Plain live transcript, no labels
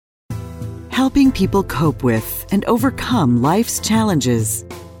helping people cope with and overcome life's challenges.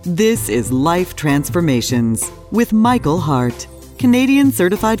 This is Life Transformations with Michael Hart, Canadian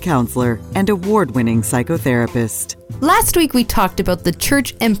certified counselor and award-winning psychotherapist. Last week, we talked about the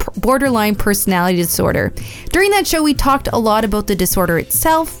church and borderline personality disorder. During that show, we talked a lot about the disorder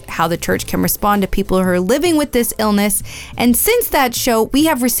itself, how the church can respond to people who are living with this illness. And since that show, we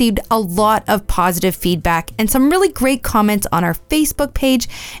have received a lot of positive feedback and some really great comments on our Facebook page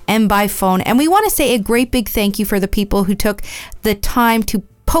and by phone. And we want to say a great big thank you for the people who took the time to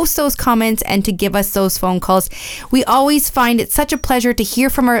post those comments and to give us those phone calls. We always find it such a pleasure to hear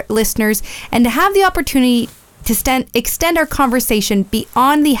from our listeners and to have the opportunity to extend our conversation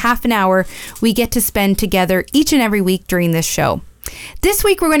beyond the half an hour we get to spend together each and every week during this show. This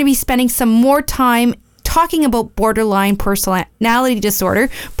week, we're going to be spending some more time talking about borderline personality disorder,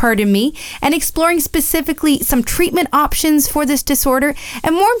 and exploring specifically some treatment options for this disorder,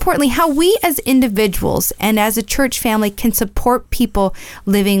 and more importantly, how we as individuals and as a church family can support people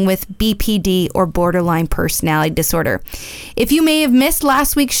living with BPD or borderline personality disorder. If you may have missed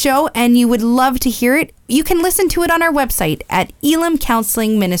last week's show and you would love to hear it, you can listen to it on our website at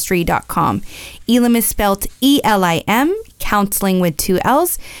elimcounselingministry.com. Elim is spelled E-L-I-M, counseling with 2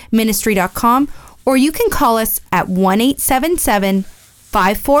 L's, ministry.com. Or you can call us at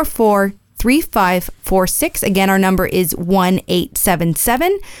 1-877-544-3546. Again, our number is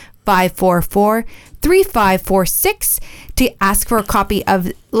 1-877-544-3546 to ask for a copy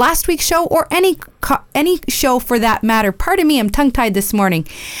of last week's show or any show for that matter. Pardon me, I'm tongue-tied this morning.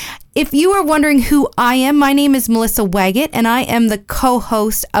 If you are wondering who I am, my name is Melissa Waggett, and I am the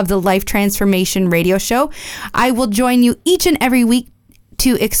co-host of the Life Transformation radio show. I will join you each and every week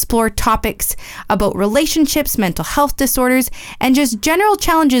to explore topics about relationships, mental health disorders, and just general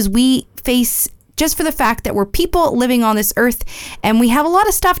challenges we face just for the fact that we're people living on this earth and we have a lot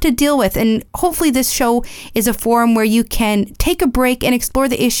of stuff to deal with. And hopefully this show is a forum where you can take a break and explore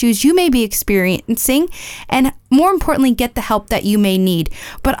the issues you may be experiencing and more importantly, get the help that you may need.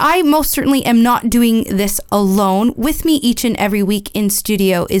 But I most certainly am not doing this alone. With me each and every week in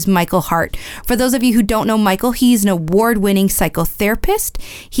studio is Michael Hart. For those of you who don't know Michael, he's an award-winning psychotherapist.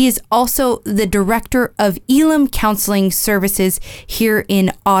 He is also the director of Elim Counseling Services here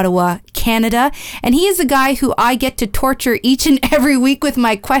in Ottawa, Canada. And he is the guy who I get to torture each and every week with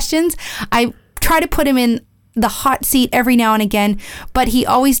my questions. I try to put him in the hot seat every now and again, but he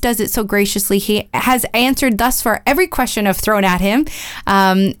always does it so graciously. He has answered thus far every question I've thrown at him,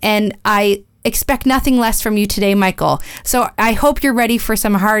 and I expect nothing less from you today, Michael. So I hope you're ready for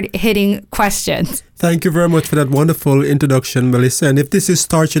some hard-hitting questions. Thank you very much for that wonderful introduction, Melissa. And if this is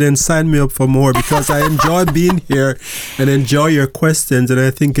starting, then sign me up for more because I enjoy being here and enjoy your questions. And I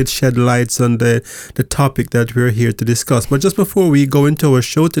think it shed lights on the topic that we're here to discuss. But just before we go into our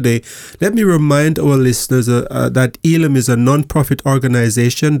show today, let me remind our listeners that Elim is a non-profit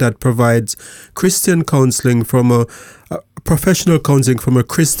organization that provides Christian counseling from a professional counseling from a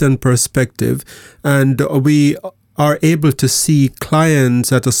Christian perspective. And we are able to see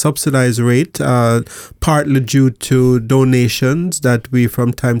clients at a subsidized rate, partly due to donations that we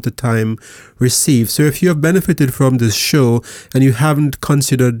from time to time receive. So if you have benefited from this show and you haven't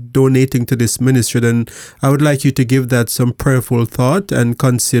considered donating to this ministry, then I would like you to give that some prayerful thought and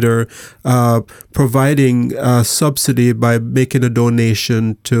consider providing a subsidy by making a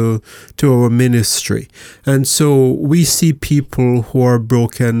donation to our ministry. And so we see people who are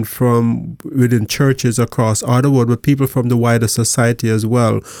broken from within churches across Ottawa, but people from the wider society as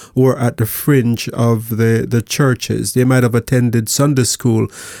well, who are at the fringe of the churches. They might have attended Sunday school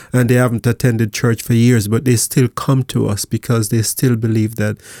and they haven't attended church for years, but they still come to us because they still believe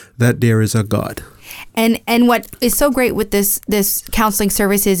that there is a God. And what is so great with this counseling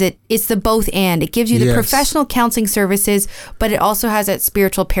service is it's the both and. It gives you the professional counseling services, but it also has that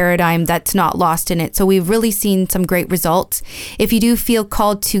spiritual paradigm that's not lost in it. So we've really seen some great results. If you do feel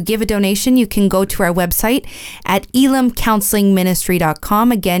called to give a donation, you can go to our website at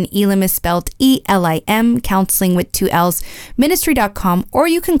elimcounselingministry.com. Again, Elim is spelled E-L-I-M, counseling with 2 L's, ministry.com, or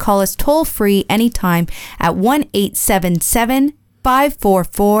you can call us toll free anytime at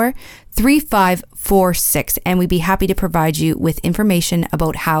 1-877-544-3546, and we'd be happy to provide you with information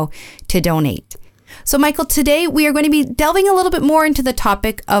about how to donate. So, Michael, today we are going to be delving a little bit more into the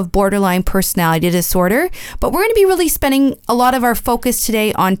topic of borderline personality disorder, but we're going to be really spending a lot of our focus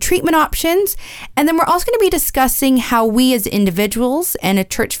today on treatment options, and then we're also going to be discussing how we as individuals and a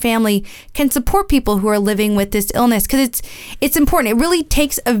church family can support people who are living with this illness, because it's important. It really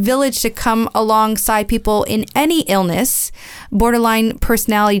takes a village to come alongside people in any illness, borderline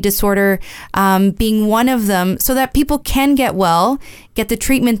personality disorder being one of them, so that people can get well, get the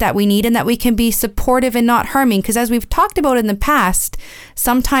treatment that we need, and that we can be supportive and not harming. Because as we've talked about in the past,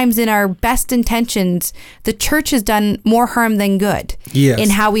 sometimes in our best intentions, the church has done more harm than good in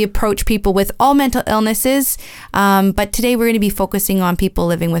how we approach people with all mental illnesses. But today we're going to be focusing on people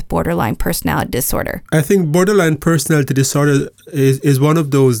living with borderline personality disorder. I think borderline personality disorder is one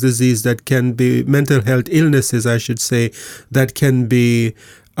of those diseases that can be mental health illnesses, I should say, that can be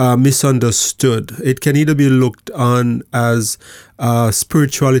misunderstood. It can either be looked on as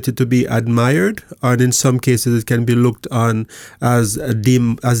spirituality to be admired, and in some cases it can be looked on as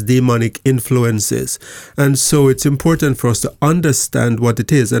demonic influences. And so it's important for us to understand what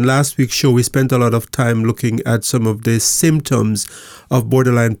it is. And last week's show, we spent a lot of time looking at some of the symptoms of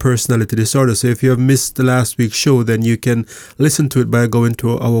borderline personality disorder. So if you have missed the last week's show, then you can listen to it by going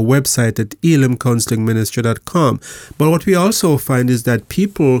to our website at elimcounselingministry.com. But what we also find is that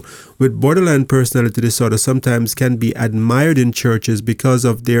people with borderline personality disorder sometimes can be admired in churches because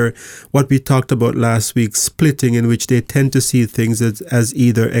of their, what we talked about last week, splitting, in which they tend to see things as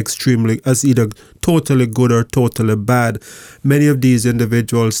either totally good or totally bad. Many of these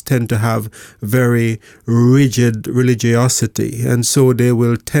individuals tend to have very rigid religiosity, and so they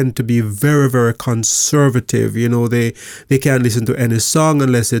will tend to be very, very conservative. They can't listen to any song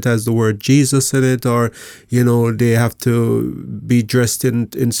unless it has the word Jesus in it, or they have to be dressed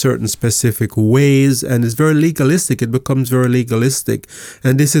in certain specific ways, and it's very legalistic. It becomes very legalistic,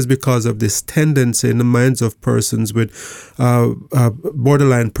 and this is because of this tendency in the minds of persons with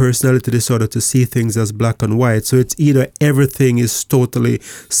borderline personality disorder to see things as black and white. So it's either everything is totally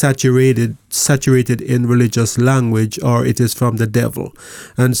saturated in religious language, or it is from the devil.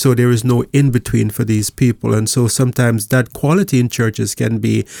 And so there is no in between for these people. And so sometimes that quality in churches can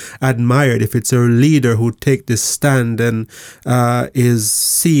be admired if it's a leader who take this stand and is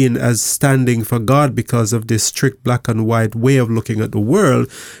seen as standing for God because of this strict black and white way of looking at the world.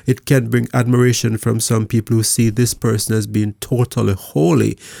 It can bring admiration from some people who see this person as being totally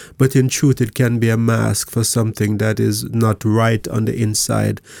holy, but in truth it can be a mask for something that is not right on the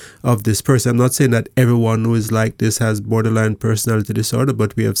inside of this person. I'm not saying that everyone who is like this has borderline personality disorder,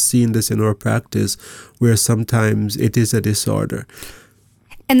 but we have seen this in our practice where sometimes it is a disorder.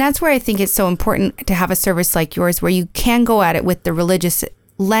 And that's where I think it's so important to have a service like yours where you can go at it with the religious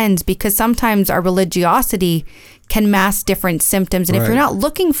lens, because sometimes our religiosity can mask different symptoms. And if you're not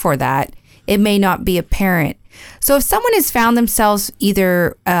looking for that, it may not be apparent. So if someone has found themselves,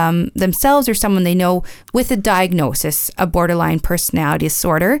 either themselves or someone they know, with a diagnosis of borderline personality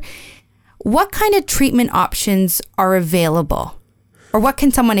disorder, what kind of treatment options are available? Or what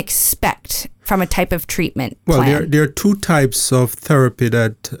can someone expect from a type of treatment plan? Well, there are two types of therapy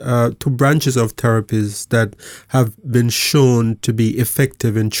two branches of therapies that have been shown to be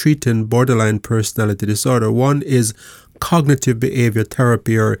effective in treating borderline personality disorder. One is cognitive behavior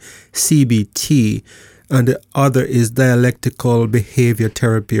therapy, or CBT, and the other is dialectical behavior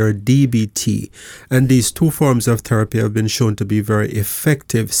therapy, or DBT. And these two forms of therapy have been shown to be very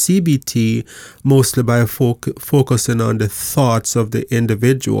effective. CBT, mostly by focusing on the thoughts of the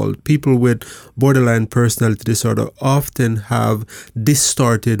individual. People with borderline personality disorder often have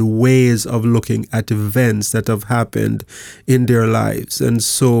distorted ways of looking at events that have happened in their lives. And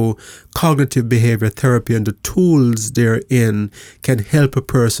so cognitive behavior therapy and the tools therein can help a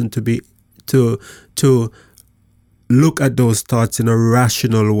person to look at those thoughts in a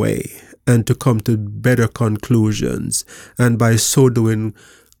rational way and to come to better conclusions, and by so doing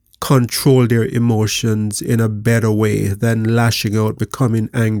control their emotions in a better way than lashing out, becoming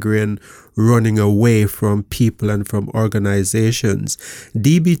angry, and running away from people and from organizations.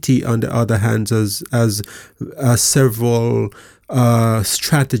 DBT, on the other hand, has several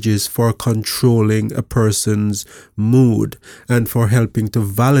strategies for controlling a person's mood and for helping to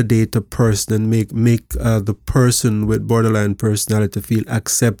validate a person and make the person with borderline personality feel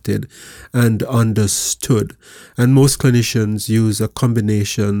accepted and understood. And most clinicians use a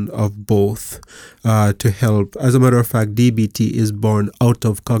combination of both to help. As a matter of fact, DBT is born out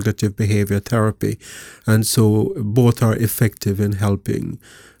of cognitive behavior therapy, and so both are effective in helping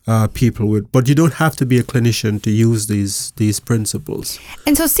people with, but you don't have to be a clinician to use these principles.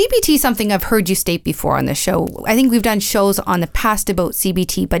 And so CBT is something I've heard you state before on the show. I think we've done shows on the past about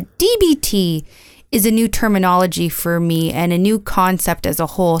CBT, but DBT is a new terminology for me and a new concept as a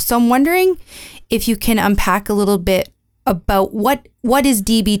whole. So I'm wondering if you can unpack a little bit about what is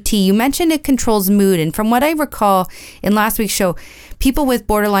DBT. You mentioned it controls mood, and from what I recall in last week's show, people with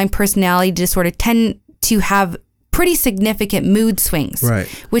borderline personality disorder tend to have pretty significant mood swings,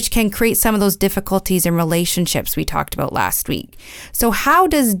 which can create some of those difficulties in relationships we talked about last week. So how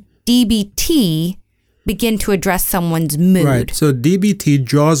does DBT begin to address someone's mood? Right. So DBT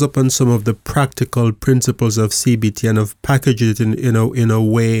draws upon some of the practical principles of CBT and have packaged it in a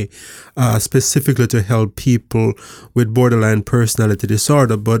way specifically to help people with borderline personality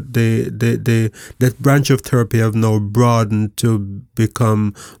disorder. But that branch of therapy have now broadened to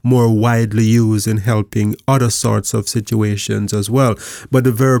become more widely used in helping other sorts of situations as well. But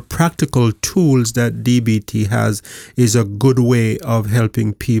the very practical tools that DBT has is a good way of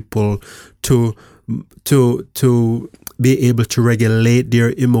helping people to be able to regulate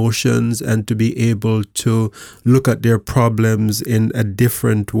their emotions and to be able to look at their problems in a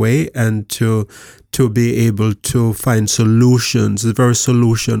different way and to be able to find solutions. It's very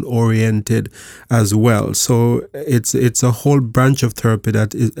solution oriented as well. So it's a whole branch of therapy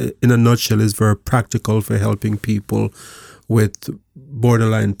that is, in a nutshell, is very practical for helping people with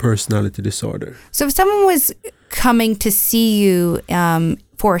borderline personality disorder. So if someone was coming to see you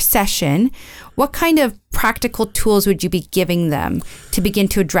for a session, what kind of practical tools would you be giving them to begin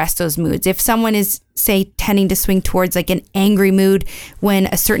to address those moods? If someone is, say, tending to swing towards like an angry mood when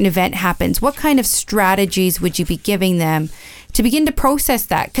a certain event happens, what kind of strategies would you be giving them to begin to process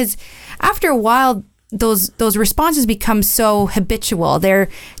that? Because after a while, those responses become so habitual. They're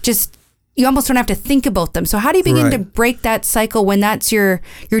just, you almost don't have to think about them. So how do you begin to break that cycle when that's your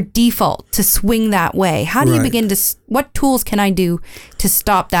default to swing that way? How do you begin to, what tools can I do to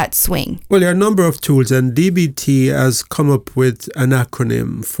stop that swing? Well, there are a number of tools, and DBT has come up with an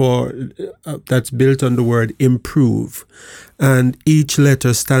acronym for that's built on the word improve. And each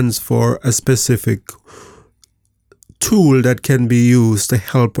letter stands for a specific tool that can be used to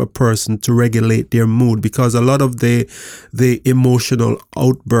help a person to regulate their mood, because a lot of the emotional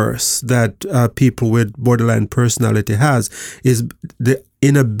outbursts that people with borderline personality has is the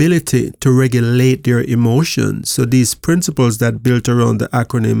inability to regulate their emotions. So these principles that built around the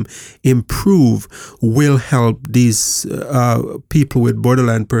acronym IMPROVE will help these people with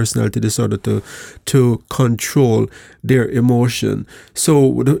borderline personality disorder to control their emotion.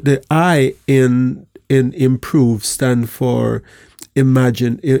 So the I in IMPROVE stand for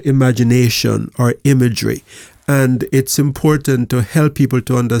imagination or imagery. And it's important to help people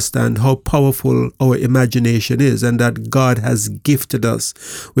to understand how powerful our imagination is, and that God has gifted us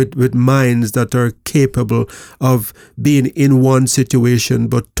with minds that are capable of being in one situation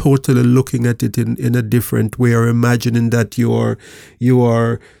but totally looking at it in a different way, or imagining that you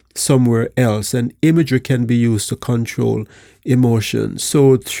are somewhere else. And imagery can be used to control emotions.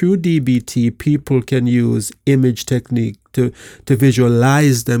 So through DBT, people can use image technique to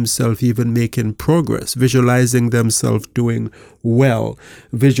visualize themselves even making progress, visualizing themselves doing well,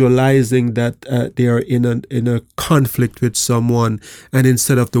 visualizing that they are in a conflict with someone, and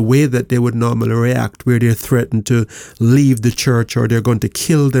instead of the way that they would normally react, where they're threatened to leave the church or they're going to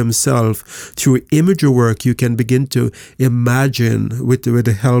kill themselves, through imagery work you can begin to imagine with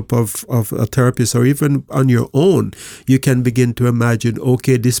the help of a therapist, or even on your own, you can begin to imagine,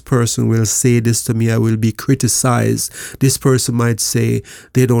 okay, this person will say this to me, I will be criticized. This person might say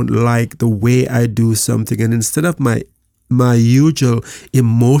they don't like the way I do something, and instead of my usual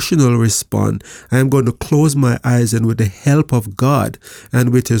emotional response, I am going to close my eyes, and with the help of God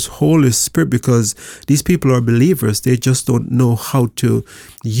and with His Holy Spirit, because these people are believers, they just don't know how to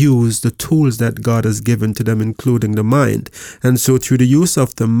use the tools that God has given to them, including the mind. And so through the use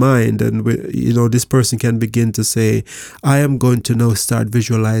of the mind, and this person can begin to say, I am going to now start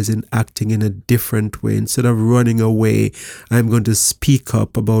visualizing acting in a different way. Instead of running away, I'm going to speak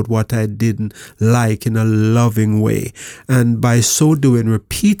up about what I didn't like in a loving way. And by so doing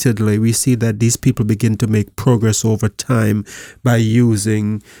repeatedly, we see that these people begin to make progress over time by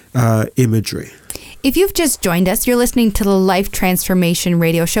using imagery. If you've just joined us, you're listening to the Life Transformation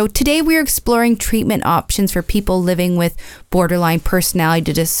Radio Show. Today, we're exploring treatment options for people living with borderline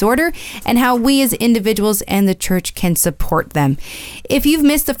personality disorder and how we as individuals and the church can support them. If you've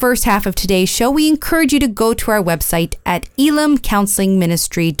missed the first half of today's show, we encourage you to go to our website at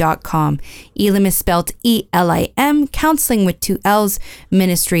elimcounselingministry.com. Elim is spelled E-L-I-M, counseling with 2 L's,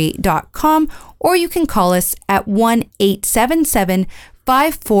 ministry.com, or you can call us at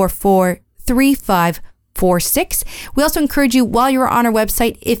 1-877-544-3546. We also encourage you, while you're on our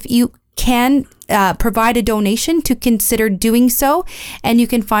website, if you can provide a donation, to consider doing so. And you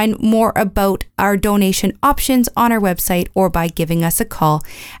can find more about our donation options on our website or by giving us a call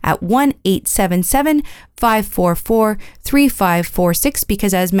at 1-877-544-3546,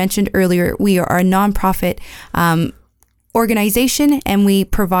 because as mentioned earlier, we are a nonprofit organization, and we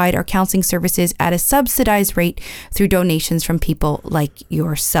provide our counseling services at a subsidized rate through donations from people like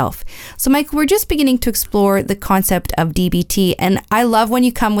yourself. So, Michael, we're just beginning to explore the concept of DBT, and I love when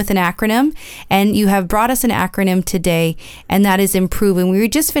you come with an acronym, and you have brought us an acronym today, and that is IMPROVE. And we were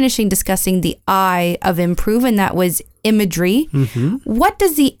just finishing discussing the I of IMPROVE, and that was imagery. What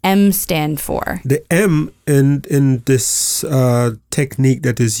does the M stand for? The M in this technique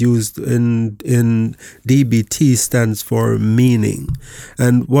that is used in DBT stands for meaning.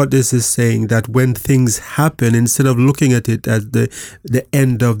 And what this is saying, that when things happen, instead of looking at it as the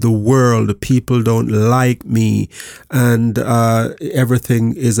end of the world, people don't like me, and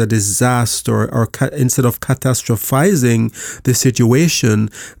everything is a disaster, or instead of catastrophizing the situation,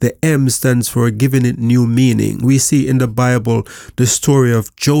 the M stands for giving it new meaning. We see in the Bible the story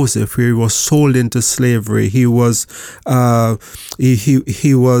of Joseph, where he was sold into slavery. He was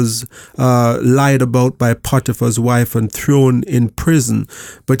lied about by Potiphar's wife and thrown in prison.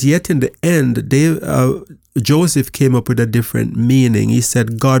 But yet in the end, Joseph came up with a different meaning. He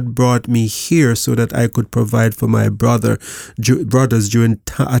said, God brought me here so that I could provide for my brothers during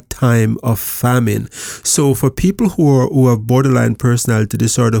a time of famine. So for people who have borderline personality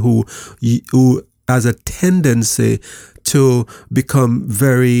disorder, who has a tendency to become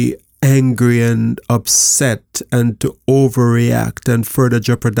very angry and upset and to overreact and further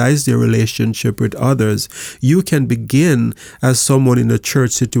jeopardize their relationship with others, you can begin, as someone in a church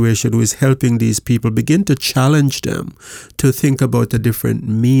situation who is helping these people, begin to challenge them to think about a different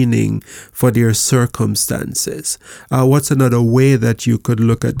meaning for their circumstances. What's another way that you could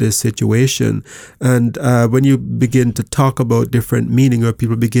look at this situation? And when you begin to talk about different meaning, or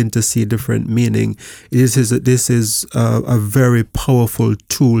people begin to see different meaning, this is a very powerful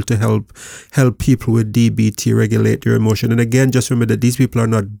tool to help people with DBT regulate their emotion. And again, just remember that these people are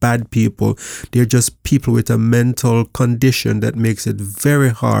not bad people. They're just people with a mental condition that makes it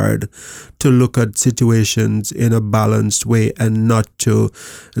very hard to look at situations in a balanced way and not to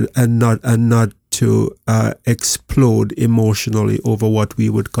explode emotionally over what we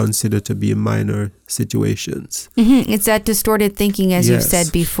would consider to be minor situations. It's that distorted thinking, as you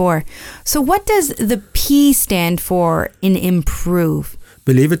said before. So what does the P stand for in IMPROVE?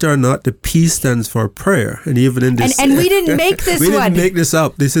 Believe it or not, the P stands for prayer. And even in this... And we didn't make this we didn't make this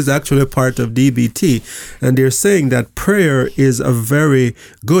up. This is actually a part of DBT. And they're saying that prayer is a very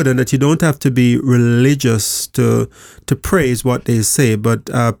good, and that you don't have to be religious to praise what they say. But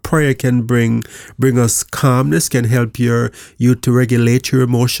prayer can bring us calmness, can help you to regulate your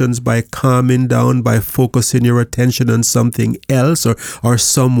emotions by calming down, by focusing your attention on something else or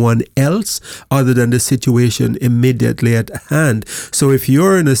someone else other than the situation immediately at hand. So if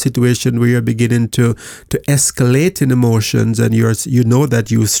you're in a situation where you're beginning to escalate in emotions, and you know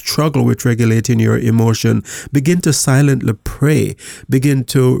that you struggle with regulating your emotion, begin to silently pray. Begin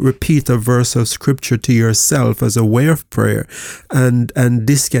to repeat a verse of scripture to yourself as a way of prayer, and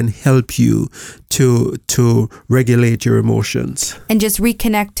this can help you to regulate your emotions and just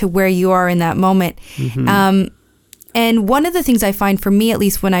reconnect to where you are in that moment. And one of the things I find, for me at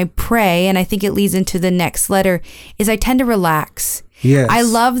least, when I pray, and I think it leads into the next letter, is I tend to relax. Yes. I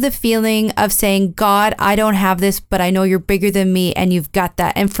love the feeling of saying, God, I don't have this, but I know you're bigger than me and you've got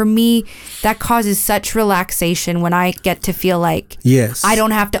that. And for me, that causes such relaxation when I get to feel like I don't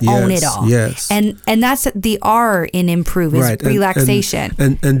have to own it all. Yes. And that's the R in IMPROVE, is relaxation.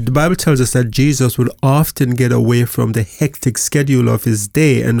 And the Bible tells us that Jesus would often get away from the hectic schedule of his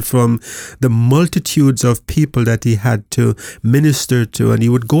day and from the multitudes of people that he had to minister to. And he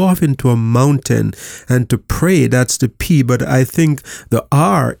would go off into a mountain and to pray. That's the P. But I think the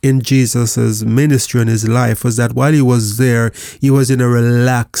R in Jesus's ministry and his life was that while he was there, he was in a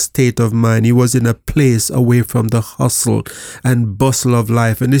relaxed state of mind. He was in a place away from the hustle and bustle of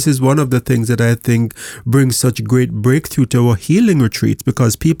life. And this is one of the things that I think brings such great breakthrough to our healing retreats,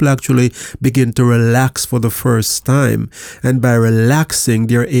 because people actually begin to relax for the first time. And by relaxing,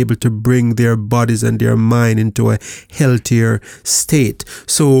 they're able to bring their bodies and their mind into a healthier state.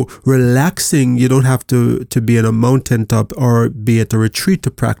 So relaxing, you don't have to be in a mountaintop or be at a retreat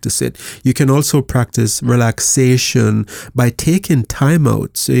to practice it. You can also practice relaxation by taking time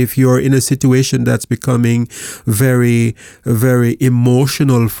out. So if you're in a situation that's becoming very, very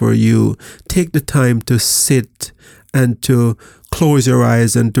emotional for you, take the time to sit and to close your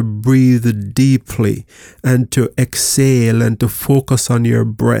eyes and to breathe deeply and to exhale and to focus on your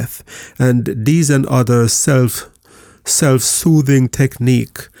breath. And these and other self-soothing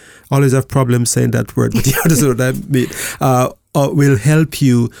technique. Always have problems saying that word, but you understand what I mean. will help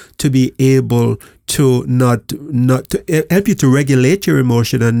you to be able to not to help you to regulate your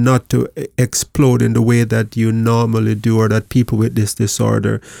emotion and not to explode in the way that you normally do, or that people with this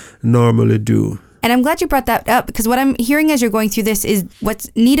disorder normally do. And I'm glad you brought that up, because what I'm hearing as you're going through this is what's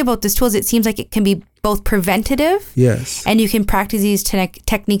neat about this tool is it seems like it can be both preventative. Yes. And you can practice these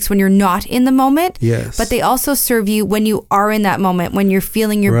techniques when you're not in the moment. Yes. But they also serve you when you are in that moment, when you're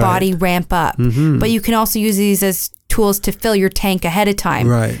feeling your body ramp up. Mm-hmm. But you can also use these as tools to fill your tank ahead of time.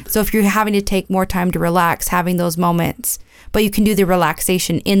 Right. So if you're having to take more time to relax, having those moments, but you can do the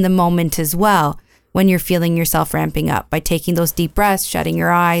relaxation in the moment as well when you're feeling yourself ramping up by taking those deep breaths, shutting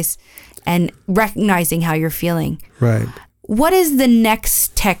your eyes, and recognizing how you're feeling. Right. What is the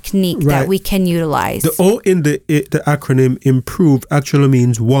next technique that we can utilize? The O in the acronym IMPROVE actually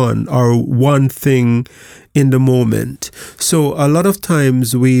means one, or one thing in the moment. So a lot of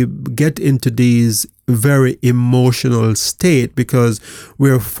times we get into these very emotional state because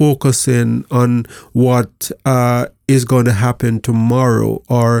we're focusing on what is going to happen tomorrow,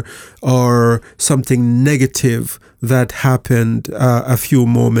 or something negative that happened a few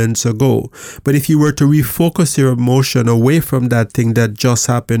moments ago. But if you were to refocus your emotion away from that thing that just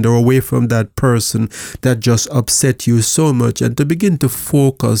happened, or away from that person that just upset you so much, and to begin to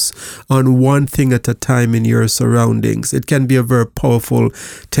focus on one thing at a time in your surroundings, it can be a very powerful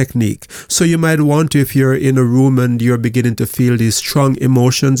technique. So you might want to, if you're in a room and you're beginning to feel these strong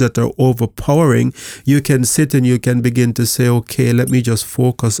emotions that are overpowering, you can sit and you can begin to say, okay, let me just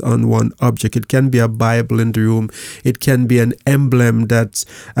focus on one object. It can be a Bible in the room. It can be an emblem that's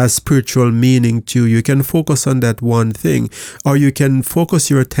a spiritual meaning to you. You can focus on that one thing, or you can focus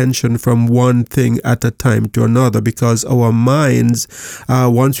your attention from one thing at a time to another, because our minds,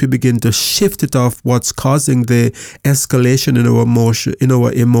 once we begin to shift it off what's causing the escalation in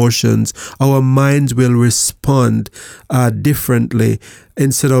our emotions, our minds will respond differently.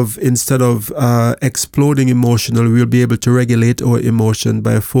 Instead of exploding emotionally, we'll be able to regulate our emotion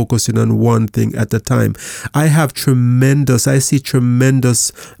by focusing on one thing at a time. I see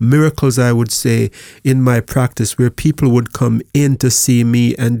tremendous miracles, I would say, in my practice, where people would come in to see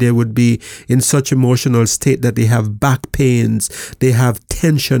me and they would be in such emotional state that they have back pains, they have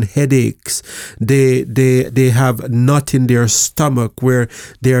tension headaches, they have knot in their stomach where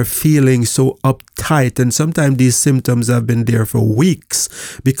they're feeling so uptight, and sometimes these symptoms have been there for weeks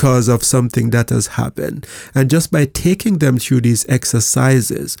because of something that has happened. And just by taking them through these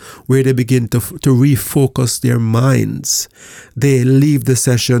exercises where they begin to refocus their minds, they leave the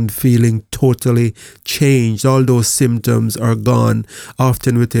session feeling totally changed. All those symptoms are gone,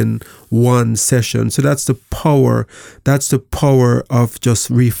 often within one session. So that's the power of just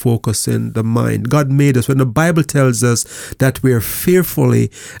refocusing the mind. God made us. When the Bible tells us that we're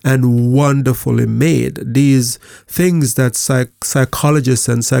fearfully and wonderfully made, these things that psychologists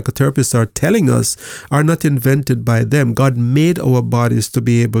and psychotherapists are telling us are not invented by them. God made our bodies to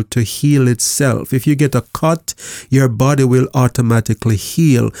be able to heal itself. If you get a cut, your body will automatically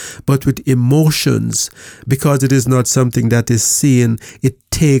heal. But with emotions, because it is not something that is seen, it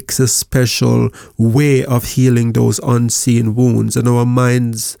takes a special way of healing those unseen wounds. And our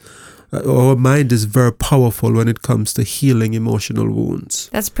mind is very powerful when it comes to healing emotional wounds.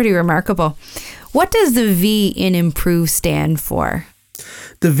 That's pretty remarkable. What does the V in IMPROVE stand for?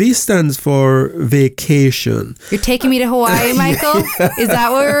 The V stands for vacation. You're taking me to Hawaii, Michael? Is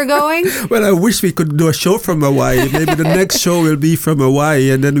that where we're going? Well, I wish we could do a show from Hawaii. Maybe the next show will be from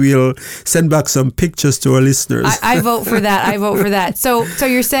Hawaii, and then we'll send back some pictures to our listeners. I vote for that. So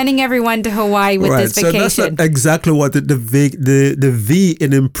you're sending everyone to Hawaii with this vacation. So that's exactly what the V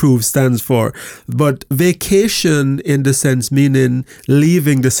in IMPROVE stands for. But vacation in the sense meaning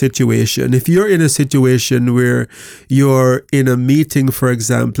leaving the situation. If you're in a situation where you're in a meeting, for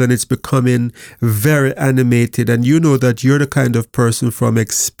example, and it's becoming very animated, and you know that you're the kind of person from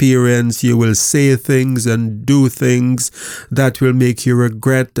experience, you will say things and do things that will make you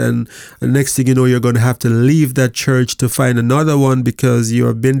regret, and the next thing you know, you're going to have to leave that church to find another one because you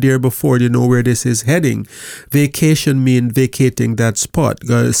have been there before, you know where this is heading. Vacation means vacating that spot.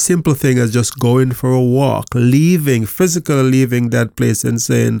 A simple thing as just going for a walk, physically leaving that place and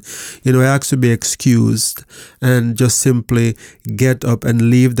saying, I ask to be excused, and just simply get up and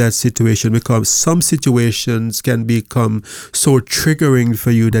leave that situation, because some situations can become so triggering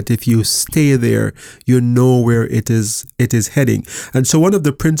for you that if you stay there, you know where it is heading. And so one of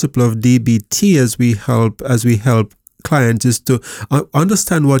the principles of DBT as we help clients is to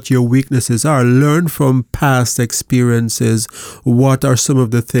understand what your weaknesses are. Learn from past experiences. What are some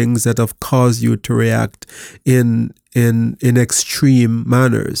of the things that have caused you to react in extreme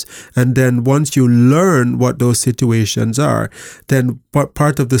manners? And then once you learn what those situations are, then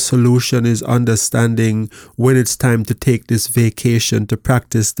part of the solution is understanding when it's time to take this vacation, to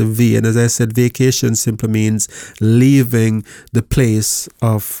practice the V. And as I said, vacation simply means leaving the place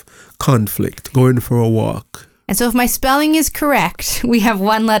of conflict, going for a walk. And so if my spelling is correct, we have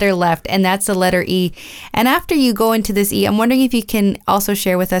one letter left, and that's the letter E. And after you go into this E, I'm wondering if you can also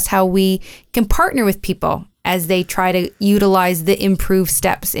share with us how we can partner with people as they try to utilize the improved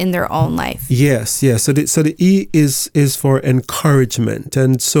steps in their own life. Yes. So the E is for encouragement.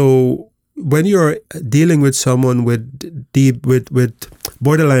 And so when you're dealing with someone with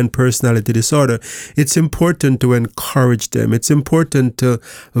borderline personality disorder, it's important to encourage them. It's important to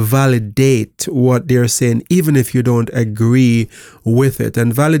validate what they're saying, even if you don't agree with it.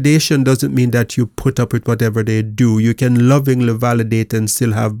 And validation doesn't mean that you put up with whatever they do. You can lovingly validate and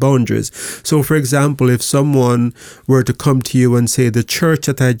still have boundaries. So, for example, if someone were to come to you and say, the church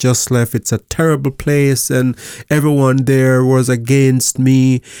that I just left, it's a terrible place and everyone there was against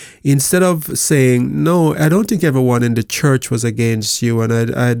me, instead of saying, no, I don't think everyone in the church was against you, and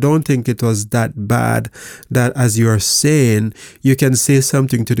I don't think it was that bad, that as you're saying, you can say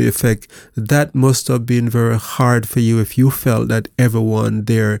something to the effect, that must have been very hard for you if you felt that everyone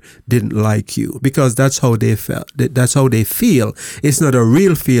there didn't like you, because that's how they felt. That's how they feel. It's not a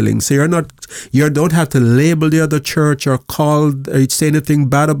real feeling. So you don't have to label the other church or say anything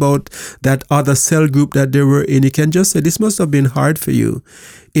bad about that other cell group that they were in. You can just say, this must have been hard for you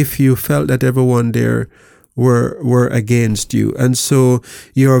if you felt that everyone there were against you. And so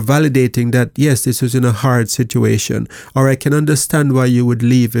you're validating that, yes, this was in a hard situation, or I can understand why you would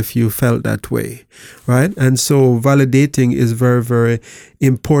leave if you felt that way, right? And so validating is very, very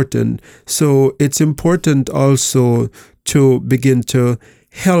important. So it's important also to begin to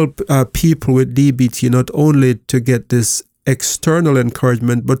help people with DBT not only to get this external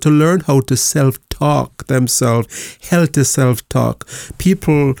encouragement, but to learn how to self-talk themselves, healthy self-talk.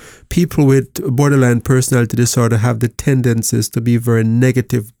 People with borderline personality disorder have the tendencies to be very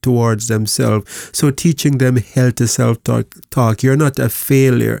negative towards themselves. So teaching them healthy self-talk, you're not a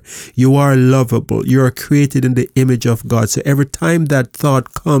failure. You are lovable. You are created in the image of God. So every time that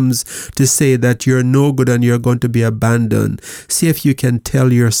thought comes to say that you're no good and you're going to be abandoned, see if you can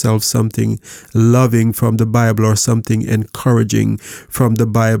tell yourself something loving from the Bible or something encouraging from the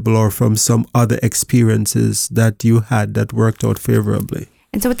Bible or from some other experiences that you had that worked out favorably.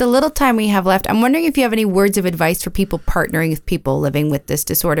 And so with the little time we have left, I'm wondering if you have any words of advice for people partnering with people living with this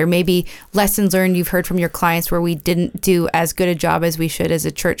disorder. Maybe lessons learned you've heard from your clients where we didn't do as good a job as we should as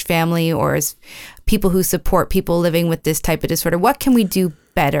a church family or as people who support people living with this type of disorder. What can we do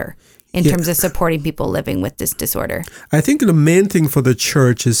better in terms of supporting people living with this disorder? I think the main thing for the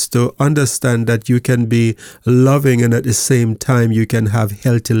church is to understand that you can be loving and at the same time you can have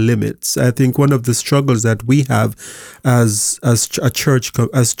healthy limits. I think one of the struggles that we have as church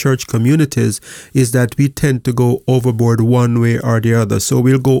communities is that we tend to go overboard one way or the other. So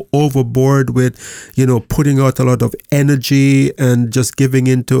we'll go overboard with, putting out a lot of energy and just giving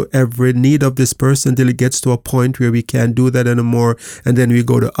into every need of this person till it gets to a point where we can't do that anymore, and then we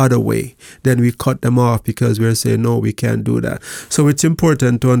go the other way. Then we cut them off because we're saying, no, we can't do that. So it's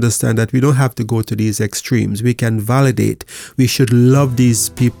important to understand that we don't have to go to these extremes. We can validate. We should love these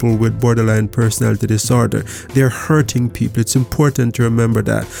people with borderline personality disorder. They're hurting people. It's important to remember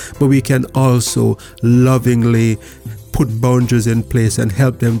that. But we can also lovingly put boundaries in place and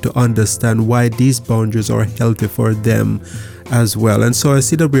help them to understand why these boundaries are healthy for them as well. And so I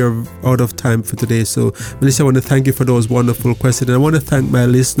see that we are out of time for today. So Melissa, I want to thank you for those wonderful questions. And I want to thank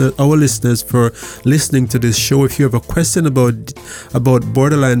our listeners for listening to this show. If you have a question about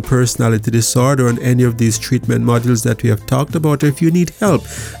borderline personality disorder and any of these treatment modules that we have talked about, or if you need help,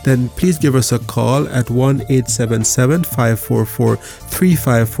 then please give us a call at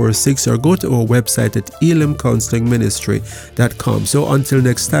 1-877-544-3546 or go to our website at elimcounselingministry.com. So until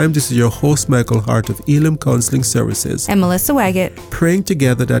next time, this is your host, Michael Hart of Elim Counseling Services. And Melissa Waggett. Praying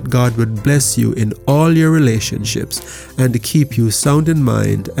together that God would bless you in all your relationships and keep you sound in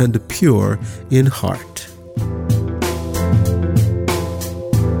mind and pure in heart.